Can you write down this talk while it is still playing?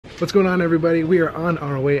What's going on, everybody? We are on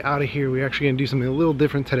our way out of here. We're actually gonna do something a little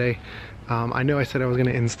different today. I know I said I was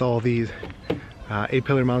gonna install these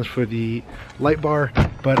 8-pillar mounts for the light bar,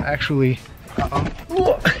 but actually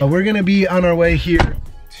we're gonna be on our way here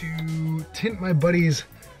to tint my buddy's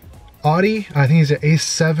Audi. I think he's an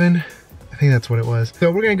A7. I think that's what it was.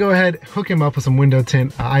 So we're gonna go ahead, hook him up with some window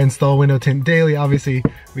tint. I install window tint daily. Obviously,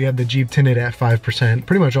 we have the Jeep tinted at 5%,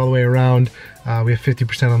 pretty much all the way around. We have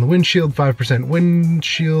 50% on the windshield, 5%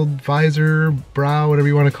 windshield, visor, brow, whatever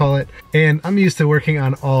you wanna call it. And I'm used to working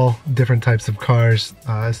on all different types of cars,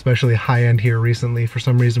 especially high-end here recently. For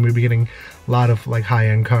some reason, we've been getting a lot of like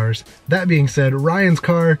high-end cars. That being said, Ryan's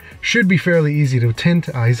car should be fairly easy to tint.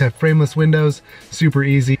 He's had frameless windows, super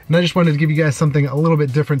easy. And I just wanted to give you guys something a little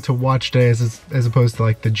bit different to watch today as opposed to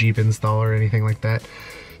like the Jeep install or anything like that.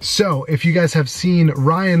 So if you guys have seen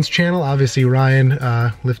Ryan's channel, obviously Ryan,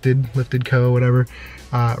 Lifted Co, whatever.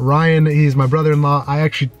 Ryan, he's my brother-in-law. I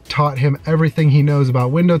actually taught him everything he knows about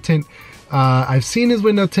window tint. I've seen his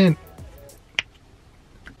window tint.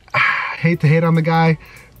 Hate to hate on the guy,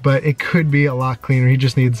 but it could be a lot cleaner. He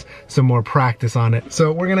just needs some more practice on it.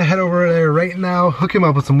 So we're gonna head over there right now, hook him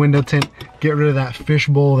up with some window tint, get rid of that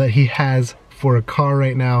fishbowl that he has for a car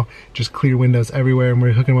right now, just clear windows everywhere, and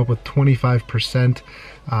we're hooking him up with 25%,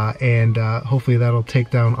 and hopefully that'll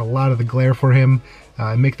take down a lot of the glare for him,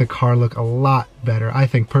 make the car look a lot better. I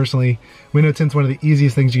think personally, window tint's one of the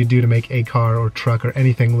easiest things you can do to make a car or truck or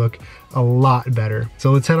anything look a lot better.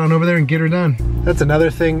 So let's head on over there and get her done. That's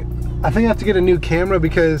another thing. I think I have to get a new camera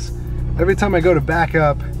because every time I go to back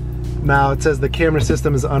up, now it says the camera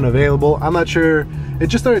system is unavailable. I'm not sure, it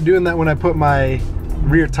just started doing that when I put my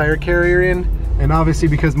rear tire carrier in, and obviously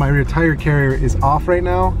because my rear tire carrier is off right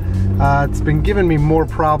now, it's been giving me more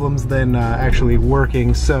problems than actually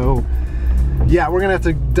working. So yeah, we're gonna have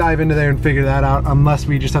to dive into there and figure that out, unless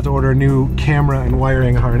we just have to order a new camera and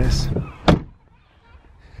wiring harness.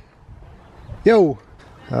 Yo!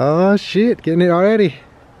 Oh shit, getting it already.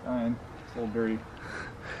 Fine. It's a little dirty.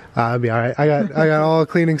 It'll be alright. I got all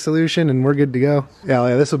cleaning solution and we're good to go.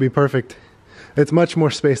 Yeah, this will be perfect. It's much more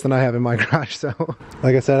space than I have in my garage, so.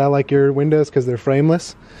 Like I said, I like your windows because they're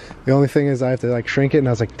frameless. The only thing is I have to like shrink it, and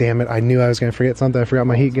I was like, damn it, I knew I was gonna forget something. I forgot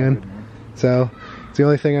my heat gun. So, it's the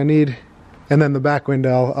only thing I need. And then the back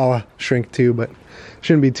window, I'll shrink too, but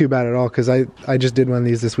shouldn't be too bad at all because I just did one of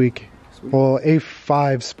these this week. Sweet. Well,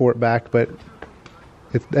 A5 Sportback, but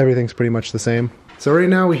everything's pretty much the same. So right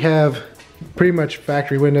now we have pretty much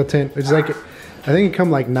factory window tint, which is like, I think it come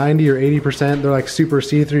like 90 or 80%. They're like super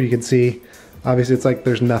see-through, you can see. Obviously it's like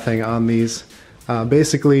there's nothing on these.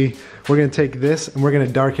 Basically, we're gonna take this and we're gonna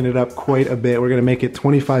darken it up quite a bit. We're gonna make it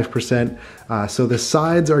 25%. So the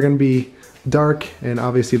sides are gonna be dark, and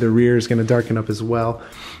obviously the rear is gonna darken up as well.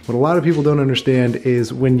 What a lot of people don't understand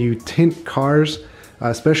is when you tint cars,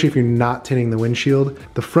 especially if you're not tinting the windshield,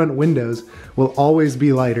 the front windows will always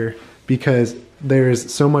be lighter because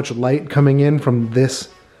there's so much light coming in from this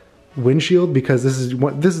windshield, because this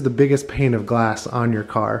is the biggest pane of glass on your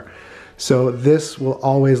car. So this will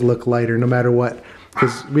always look lighter no matter what,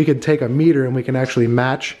 because we could take a meter and we can actually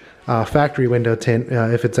match factory window tint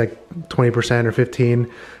if it's like 20% or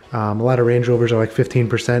 15. A lot of Range Rovers are like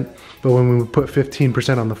 15%, but when we put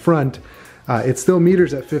 15% on the front, it still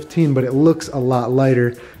meters at 15, but it looks a lot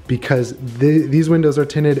lighter because these windows are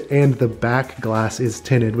tinted and the back glass is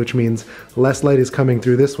tinted, which means less light is coming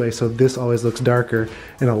through this way, so this always looks darker,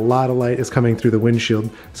 and a lot of light is coming through the windshield,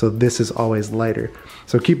 so this is always lighter.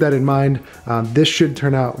 So keep that in mind. This should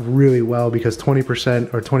turn out really well because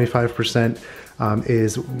 20% or 25%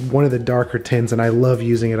 is one of the darker tints, and I love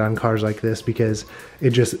using it on cars like this because it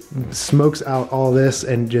just smokes out all this,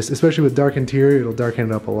 and just, especially with dark interior, it'll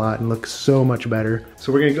darken it up a lot and look so much better.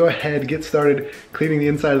 So we're gonna go ahead, get started cleaning the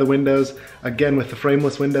inside of the windows. Again, with the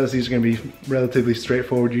frameless windows, these are gonna be relatively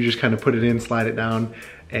straightforward. You just kind of put it in, slide it down,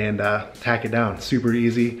 and tack it down. Super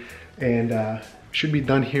easy, and should be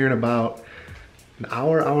done here in about an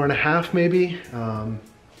hour, hour and a half maybe.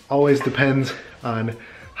 Always depends on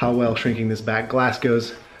how well shrinking this back glass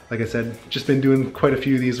goes. Like I said, just been doing quite a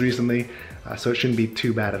few of these recently, so it shouldn't be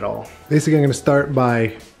too bad at all. Basically, I'm gonna start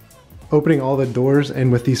by opening all the doors,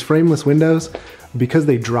 and with these frameless windows, because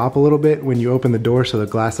they drop a little bit when you open the door so the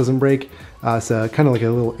glass doesn't break, it's kind of like a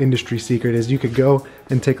little industry secret, is you could go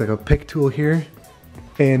and take like a pick tool here,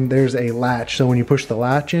 and there's a latch, so when you push the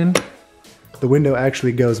latch in, the window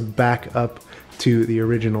actually goes back up to the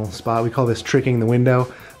original spot. We call this tricking the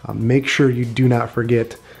window. Make sure you do not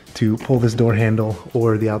forget to pull this door handle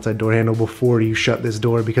or the outside door handle before you shut this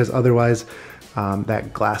door, because otherwise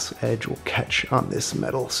that glass edge will catch on this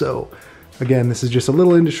metal. So again, this is just a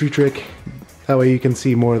little industry trick. That way you can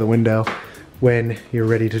see more of the window. when you're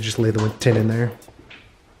ready to just lay the tint in there.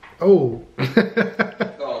 Oh!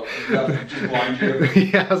 Oh, just blind you.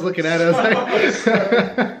 Yeah, I was looking at it. I was like...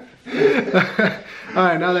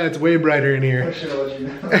 Alright, now that it's way brighter in here. I should have let you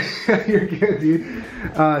know. You're good, dude.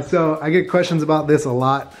 So I get questions about this a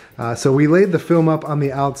lot. So we laid the film up on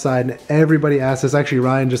the outside, and everybody asked this. Actually,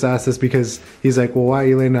 Ryan just asked this because he's like, well, why are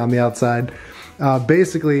you laying it on the outside?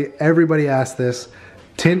 Basically, everybody asked this.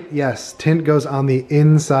 Tint, yes, tint goes on the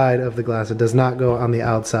inside of the glass. It does not go on the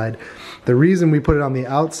outside. The reason we put it on the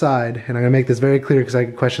outside, and I'm going to make this very clear because I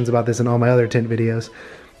get questions about this in all my other tint videos,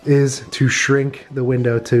 is to shrink the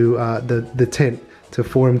window to the tint to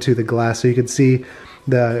form to the glass. So you can see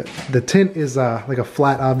the tint is like a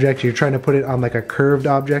flat object. You're trying to put it on like a curved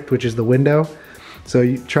object, which is the window. So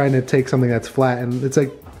you're trying to take something that's flat, and it's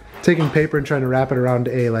like taking paper and trying to wrap it around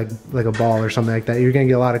like a ball or something like that. You're gonna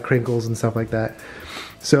get a lot of crinkles and stuff like that.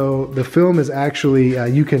 So the film is actually,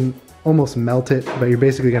 you can almost melt it, but you're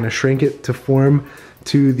basically gonna shrink it to form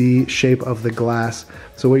to the shape of the glass.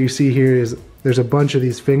 So what you see here is there's a bunch of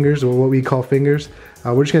these fingers, or what we call fingers.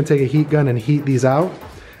 We're just gonna take a heat gun and heat these out,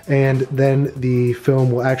 and then the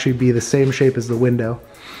film will actually be the same shape as the window.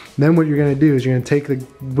 Then what you're gonna do is you're gonna take the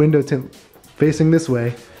window tint facing this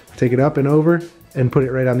way, take it up and over, and put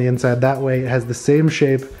it right on the inside. That way it has the same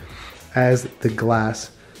shape as the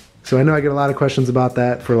glass. So I know I get a lot of questions about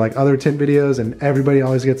that for like other tint videos, and everybody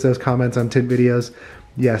always gets those comments on tint videos.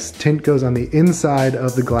 Yes, tint goes on the inside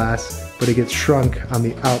of the glass, but it gets shrunk on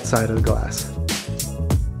the outside of the glass.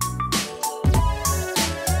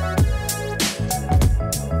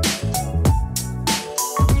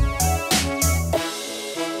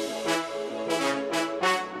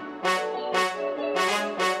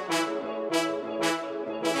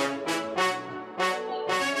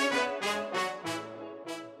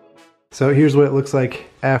 So here's what it looks like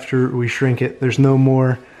after we shrink it. There's no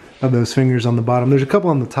more of those fingers on the bottom. There's a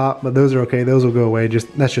couple on the top, but those are okay. Those will go away.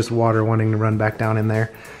 That's just water wanting to run back down in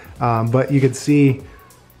there. But you can see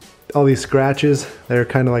all these scratches that are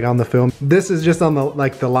kind of like on the film. This is just on the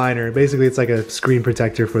liner. Basically, it's like a screen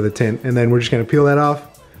protector for the tint. And then we're just gonna peel that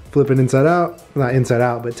off, flip it inside out. Not inside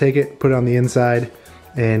out, but take it, put it on the inside,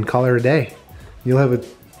 and call it a day. You'll have a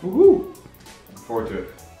Woohoo! Look forward to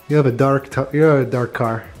it. you'll have a dark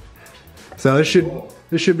car. So this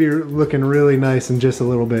should be looking really nice in just a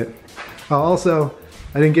little bit. Also,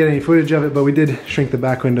 I didn't get any footage of it, but we did shrink the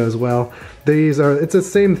back window as well. It's the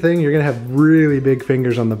same thing. You're gonna have really big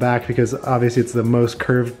fingers on the back because obviously it's the most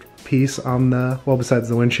curved piece on the, well, besides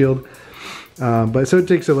the windshield. But so it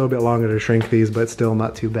takes a little bit longer to shrink these, but still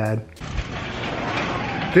not too bad.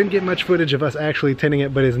 Didn't get much footage of us actually tinting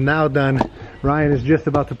it, but it's now done. Ryan is just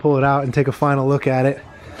about to pull it out and take a final look at it.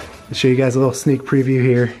 I'll show you guys a little sneak preview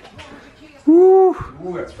here. Woo!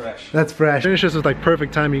 Ooh, that's fresh. That's fresh. Finish this with like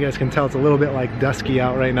perfect time. You guys can tell it's a little bit like dusky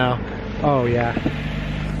out right now. Oh yeah.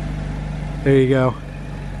 There you go.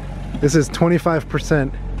 This is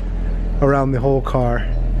 25% around the whole car.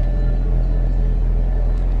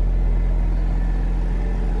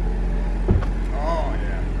 Oh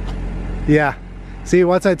yeah. Yeah. See,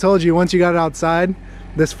 once I told you, once you got it outside,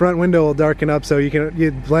 this front window will darken up so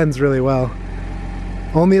it blends really well.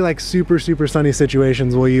 Only like super sunny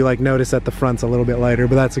situations will you like notice that the front's a little bit lighter,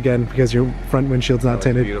 but that's again because your front windshield's not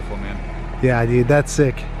tinted. Beautiful, man. Yeah, dude, that's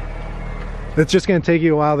sick. It's just gonna take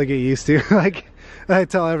you a while to get used to. Like I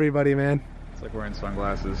tell everybody, man. It's like wearing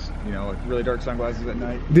sunglasses, you know, like really dark sunglasses at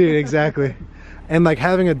night. Dude, exactly. And like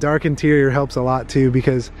having a dark interior helps a lot too,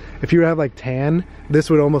 because if you have like tan, this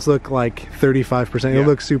would almost look like 35%. It'll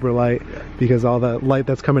look super light because all the light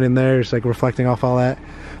that's coming in there is like reflecting off all that.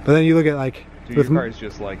 But then you look at like, dude, your car is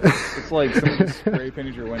just like, it's like someone just spray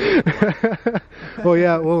painted your window. Well,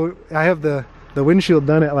 yeah, well, I have the windshield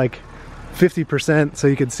done at like 50%, so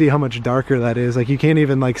you can see how much darker that is. Like you can't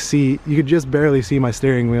even like see, you could just barely see my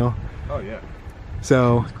steering wheel. Oh yeah.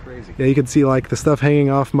 So it's crazy. Yeah, you can see like the stuff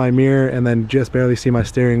hanging off my mirror and then just barely see my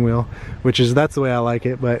steering wheel, that's the way I like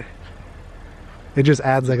it, but it just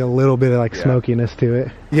adds like a little bit of like smokiness to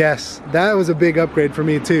it. Yes, that was a big upgrade for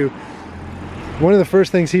me too. One of the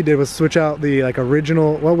first things he did was switch out the like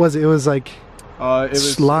original, what was it? It was like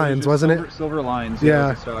lines, wasn't it? Silver lines. Yeah. It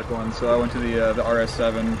was a stock one. So I went to the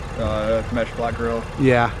RS7 mesh black grille.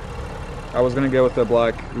 Yeah. I was gonna go with the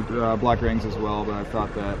black rings as well, but I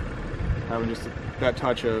thought that having just that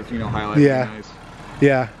touch of, you know, highlight would be nice.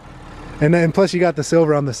 Yeah. And then plus you got the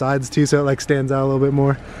silver on the sides too, so it like stands out a little bit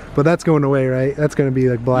more. But that's going away, right? That's gonna be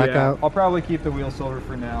like black out. I'll probably keep the wheel silver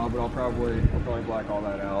for now, but I'll probably black all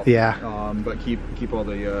that out. Yeah. But keep all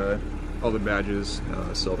the badges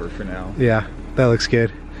silver for now. Yeah, that looks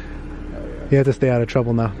good. Oh, yeah. You have to stay out of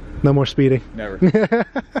trouble now. No more speeding. Never.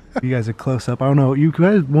 You guys are close up. I don't know, you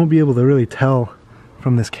guys won't be able to really tell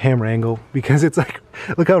from this camera angle because it's like,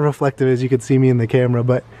 look how reflective it is. You can see me in the camera,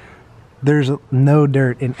 but there's no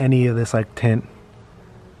dirt in any of this like tint.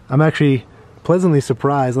 I'm actually pleasantly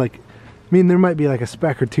surprised. Like, I mean, there might be like a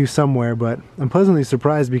speck or two somewhere, but I'm pleasantly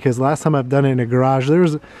surprised because last time I've done it in a garage, there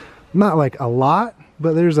was not like a lot,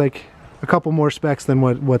 but there's like a couple more specks than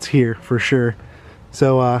what's here for sure.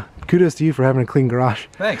 So kudos to you for having a clean garage.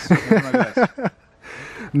 Thanks.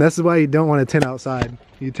 And this is why you don't want to tint outside.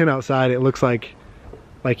 You tint outside, it looks like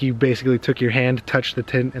you basically took your hand, touched the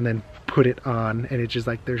tint, and then put it on, and it's just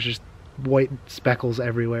like there's just white speckles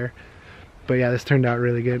everywhere. But yeah, this turned out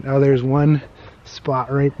really good. Oh, there's one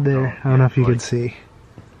spot right there. I don't know if you can see.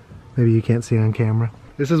 Maybe you can't see on camera.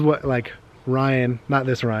 This is what like Ryan, not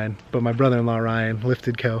this Ryan, but my brother-in-law Ryan,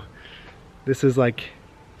 Lifted Co. This is like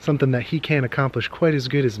something that he can't accomplish quite as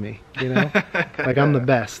good as me, you know? Like I'm the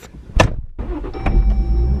best.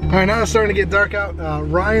 All right, now it's starting to get dark out.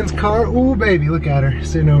 Ryan's car, ooh baby, look at her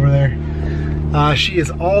sitting over there. She is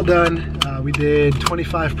all done. We did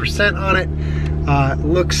 25% on it.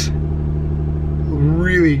 Looks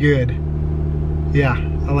really good. Yeah,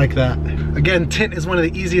 I like that. Again, tint is one of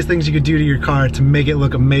the easiest things you could do to your car to make it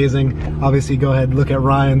look amazing. Obviously, go ahead and look at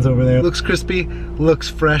Ryan's over there. Looks crispy, looks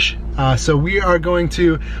fresh. So we're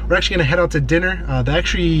actually gonna head out to dinner.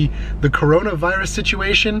 The coronavirus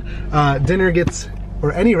situation, dinner gets,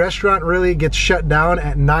 or any restaurant really gets shut down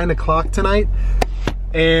at 9 o'clock tonight.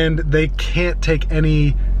 And they can't take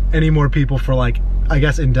any more people for like, I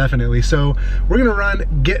guess indefinitely. So we're gonna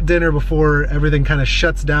get dinner before everything kind of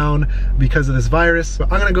shuts down because of this virus. So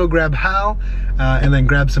I'm gonna go grab Hal and then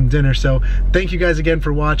grab some dinner. So thank you guys again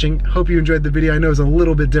for watching. Hope you enjoyed the video. I know it's a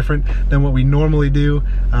little bit different than what we normally do.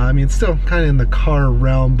 I mean, it's still kind of in the car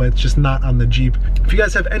realm, but it's just not on the Jeep. If you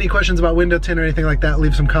guys have any questions about window tint or anything like that,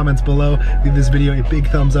 leave some comments below. Leave this video a big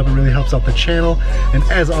thumbs up. It really helps out the channel. And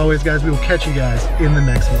as always, guys, we will catch you guys in the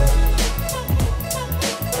next one.